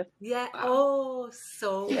Australia. Yeah. Wow.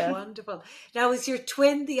 So wonderful. Now, is your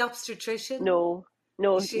twin the obstetrician? No.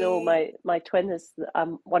 My twin is a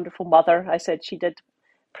wonderful mother. I said she did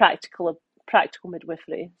practical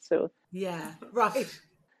midwifery. So yeah, right.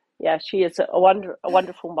 Yeah, she is a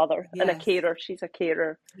wonderful mother and a carer. She's a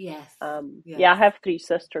carer. Yes. Yeah, I have 3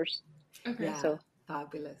 sisters. Okay. Yeah, so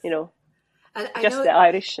fabulous. You know, and just the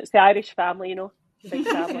Irish. It's the Irish family. You know, big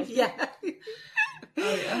family. Yeah.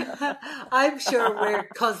 I'm sure we're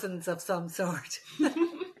cousins of some sort.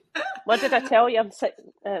 What did I tell you? I'm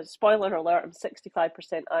spoiler alert. I'm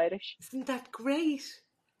 65% Irish. Isn't that great?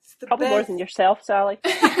 It's the Probably best. more than yourself, Sally.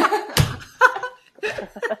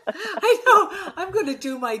 I know. I'm going to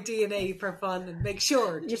do my DNA for fun and make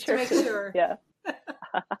sure, to make sure. Yeah.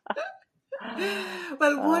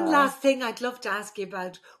 Well, one last thing I'd love to ask you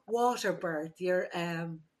about water birth.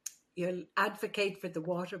 You'll advocate for the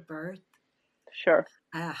water birth. Sure.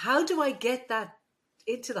 How do I get that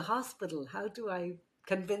into the hospital? How do I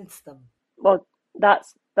convince them? Well,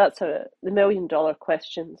 that's the $1 million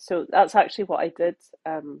question. So that's actually what I did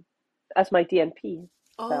as my DNP,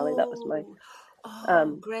 Sally. That was my.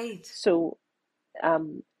 Great. So,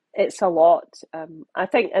 it's a lot. I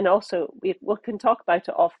think, and also we can talk about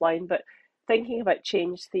it offline, but thinking about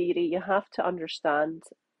change theory, you have to understand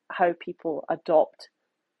how people adopt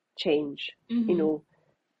change. You know,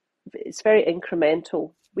 it's very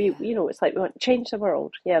incremental. It's like we want to change the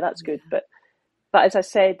world. Yeah, that's good. But as I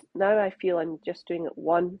said, now I feel I'm just doing it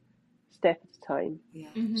one step at a time.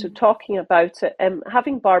 So talking about it,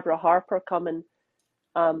 having Barbara Harper come and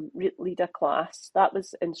lead a class, that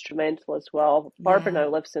was instrumental as well. Barbara now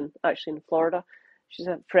lives actually in Florida. She's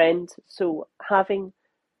a friend. So having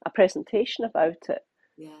a presentation about it,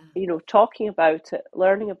 talking about it,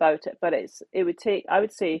 learning about it, but I would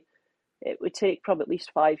say it would take probably at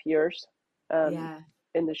least 5 years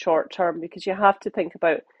in the short term, because you have to think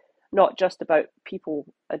about not just about people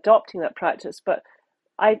adopting that practice, but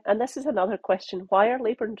and this is another question, why are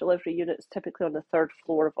labour and delivery units typically on the third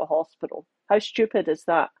floor of a hospital? How stupid is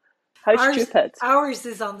that? Stupid? Ours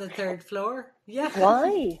is on the third floor. Yeah.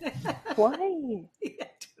 Why? Why?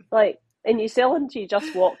 Like in New Zealand, you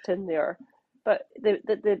just walked in there, but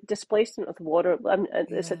the displacement of the water,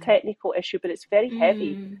 it's a technical issue, but it's very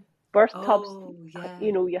heavy. Birth tubs,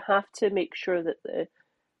 you have to make sure that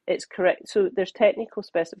it's correct. So there's technical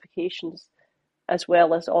specifications as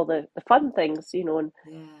well as all the fun things, and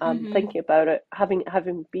thinking about it,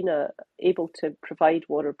 having been able to provide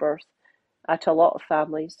water birth at a lot of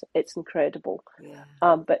families, it's incredible.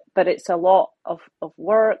 But it's a lot of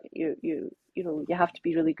work. You have to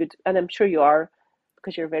be really good, and I'm sure you are,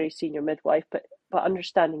 because you're a very senior midwife, but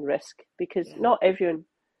understanding risk, because not everyone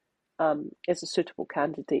is a suitable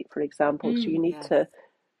candidate, for example. So you need to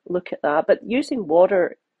look at that. But using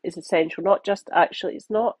water is essential. It's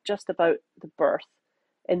not just about the birth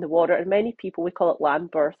in the water. And many people, we call it land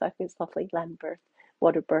birth. I think it's lovely, land birth,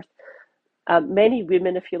 water birth. Many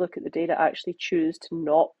women, if you look at the data, actually choose to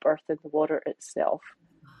not birth in the water itself.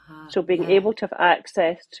 So being able to have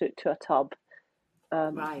access to a tub,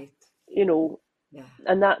 and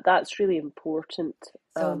that's really important.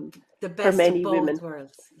 So the best for many of both women.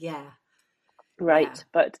 worlds. Right.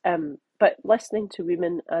 But listening to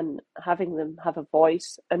women and having them have a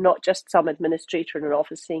voice, and not just some administrator in an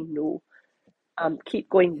office saying no. Keep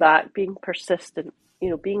going back, being persistent,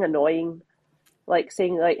 being annoying, like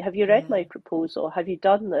saying, like, have you read my proposal? Have you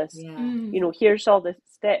done this? Here's all the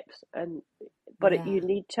steps. But you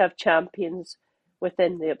need to have champions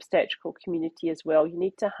within the obstetrical community as well. You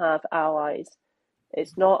need to have allies.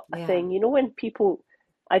 It's not a thing. When people,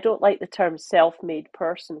 I don't like the term self-made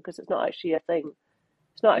person, because it's not actually a thing.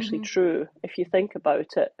 It's not actually true if you think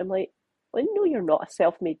about it. I'm like, well, no, you're not a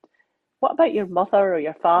self-made. What about your mother or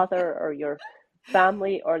your father or your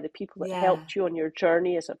family or the people that helped you on your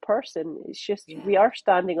journey as a person? It's just we are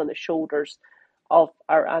standing on the shoulders of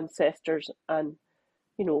our ancestors, and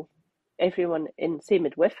everyone in, say,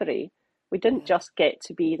 midwifery, we didn't just get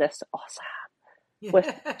to be this awesome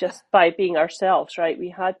with just by being ourselves, right? We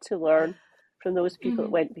had to learn from those people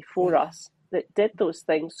that went before us that did those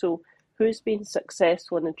things. So who's been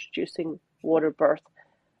successful in introducing water birth?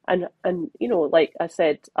 And like I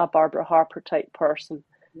said, a Barbara Harper type person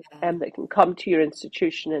that can come to your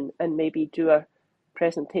institution and maybe do a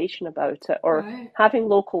presentation about it, or having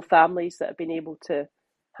local families that have been able to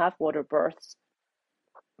have water births,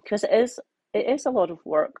 because it is a lot of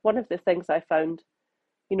work. One of the things I found,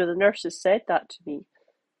 the nurses said that to me,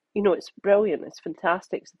 it's brilliant, it's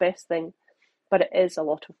fantastic, it's the best thing, but it is a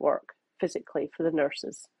lot of work physically for the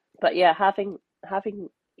nurses. But having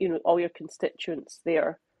all your constituents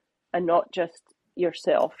there, and not just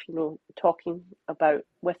yourself, talking about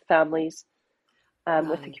with families,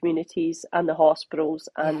 with the communities and the hospitals,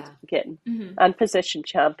 and getting and physician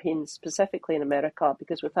champions, specifically in America,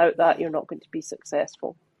 because without that you're not going to be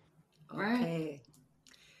successful. Okay,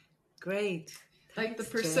 great. Like the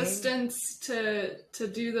persistence to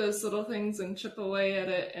do those little things and chip away at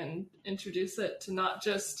it and introduce it to not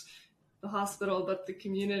just the hospital but the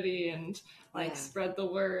community, and spread the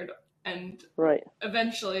word, and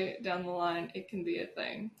eventually down the line it can be a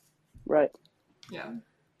thing. Right. Yeah.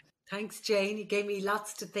 Thanks, Jane. You gave me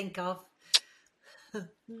lots to think of.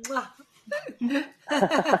 But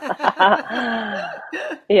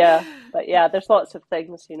there's lots of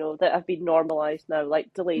things that have been normalized now,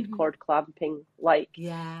 like delayed cord clamping, like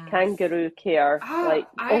kangaroo care, I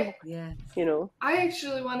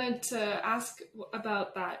actually wanted to ask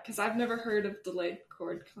about that, because I've never heard of delayed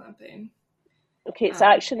cord clamping. Okay, it's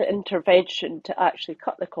actually an intervention to actually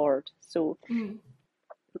cut the cord. So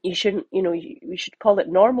you shouldn't, we should call it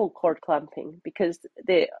normal cord clamping, because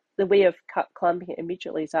the way of clamping it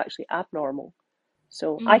immediately is actually abnormal.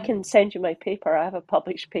 So I can send you my paper. I have a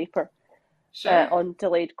published paper Sure. on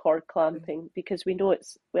delayed cord clamping, because we know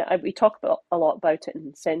we talk a lot about it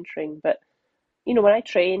in centering, but when I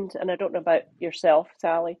trained, and I don't know about yourself,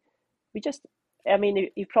 Sally,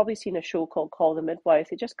 you've probably seen a show called Call the Midwife.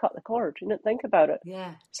 They just cut the cord. You don't think about it.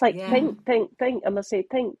 Yeah. It's like, Yeah. think. I must say,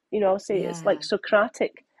 think. I'll say it's like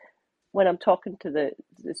Socratic when I'm talking to the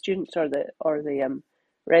students or the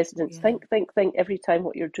residents. Think every time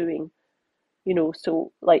what you're doing.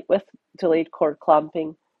 So like with delayed cord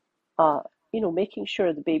clamping, making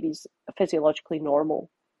sure the baby's physiologically normal,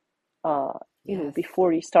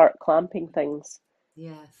 before you start clamping things.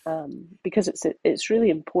 Yes. Because it's really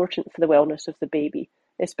important for the wellness of the baby,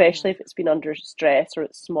 especially if it's been under stress or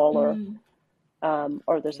it's smaller,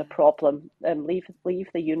 or there's a problem. Leave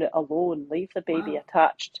the unit alone. Leave the baby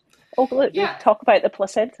attached. Oh, look, you talk about the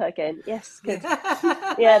placenta again. Yes, good.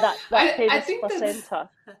 that famous placenta.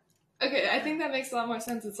 Okay, I think that makes a lot more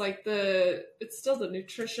sense. It's like it's still the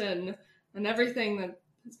nutrition and everything that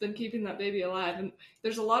has been keeping that baby alive. And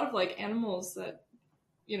there's a lot of like animals that,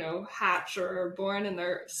 hatch or are born and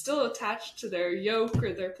they're still attached to their yolk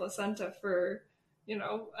or their placenta for,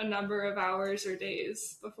 a number of hours or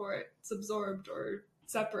days before it's absorbed or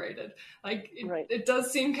separated. Like it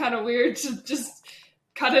does seem kind of weird to just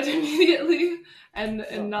cut it immediately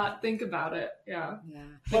and not think about it. Yeah.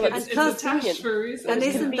 Well, it's attached for a reason. And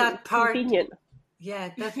isn't that part convenient?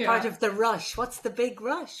 Yeah, that's part of the rush. What's the big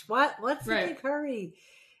rush? What's the big hurry?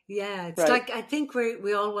 Yeah, it's like, I think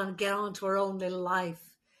we all want to get on to our own little life.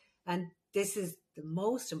 And this is the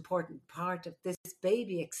most important part of this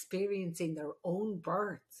baby experiencing their own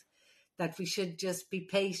birth, that we should just be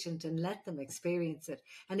patient and let them experience it.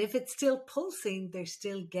 And if it's still pulsing, they're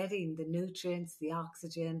still getting the nutrients, the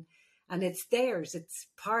oxygen, and it's theirs. It's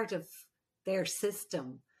part of their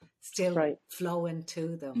system still flowing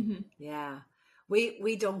to them. Mm-hmm. Yeah.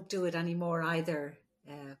 We don't do it anymore either.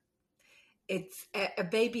 It's a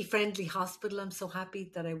baby-friendly hospital I'm so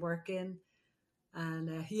happy that I work in.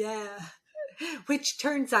 And which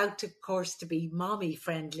turns out, of course, to be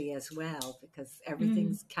mommy-friendly as well, because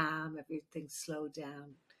everything's calm, everything's slowed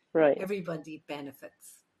down. Right. Everybody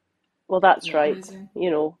benefits. Well, that's right. Amazing.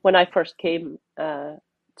 When I first came to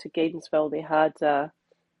Gainesville, they had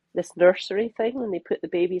this nursery thing, and they put the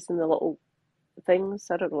babies in the little things.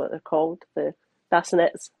 I don't know what they're called, the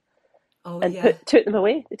bassinets, took them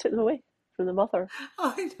away. They took them away from the mother.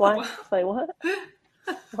 Oh, I know. Why? It's like, what?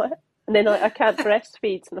 What? And then I can't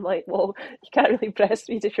breastfeed, and I'm like, well, you can't really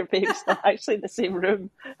breastfeed if your baby's not actually in the same room.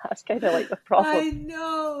 That's kind of like the problem. I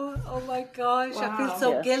know. Oh my gosh, I feel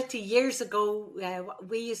so guilty. Years ago,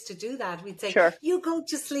 we used to do that. We'd say, "You go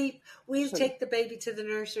to sleep. We'll take the baby to the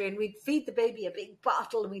nursery," and we'd feed the baby a big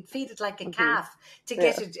bottle, and we'd feed it like a calf to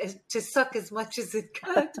get it to suck as much as it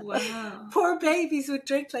could. Wow. Poor babies would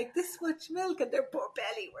drink like this much milk, and their poor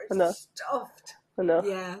belly were stuffed. I know.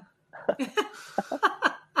 Yeah.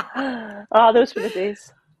 Those were the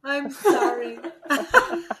days. I'm sorry.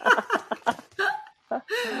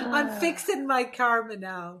 I'm fixing my karma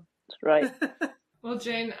now. Right. Well,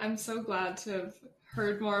 Jane, I'm so glad to have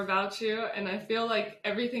heard more about you, and I feel like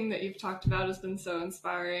everything that you've talked about has been so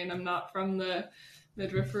inspiring. I'm not from the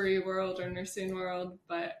midwifery world or nursing world,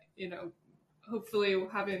 but hopefully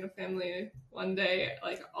having a family one day,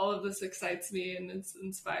 like all of this excites me and it's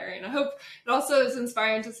inspiring. I hope it also is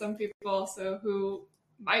inspiring to some people also who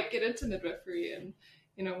might get into midwifery and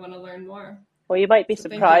want to learn more. Well, you might be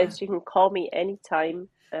surprised. You can call me anytime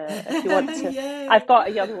if you want to. Yes. I've got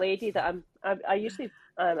a young lady that I usually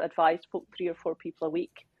advise 3 or 4 people a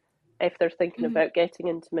week if they're thinking about getting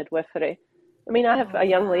into midwifery. I mean, I have a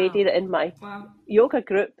young lady that in my yoga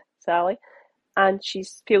group, Sally, and she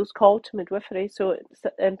feels called to midwifery. So,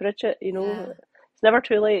 Bridget, it's never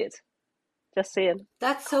too late. Just saying.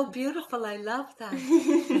 That's so beautiful. I love that.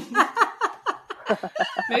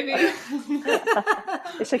 Maybe.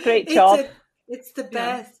 It's a great job. It's the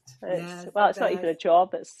best. It's not even a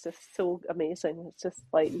job. It's just so amazing. It's just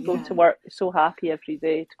like you go to work, so happy every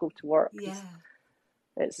day to go to work. Yeah.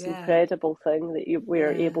 It's an incredible thing that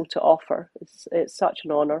we're able to offer. It's such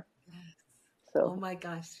an honour. So. Oh my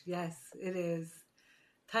gosh, yes, it is.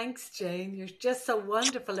 Thanks, Jane. You're just so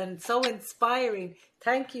wonderful and so inspiring.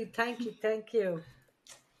 Thank you.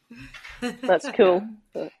 That's cool.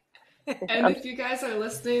 And if you guys are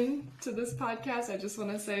listening to this podcast, I just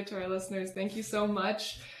want to say to our listeners, thank you so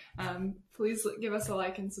much. Please give us a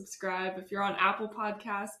like and subscribe. If you're on Apple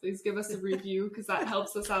Podcasts, please give us a review because that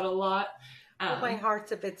helps us out a lot. My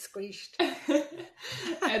heart's a bit squeezed.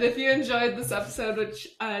 And if you enjoyed this episode with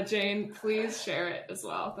Jane, please share it as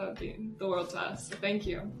well. That would mean the world to us. So thank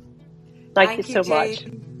you. Thank you so Jane.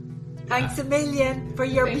 much. Thanks a million for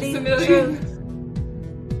your bleeding truth.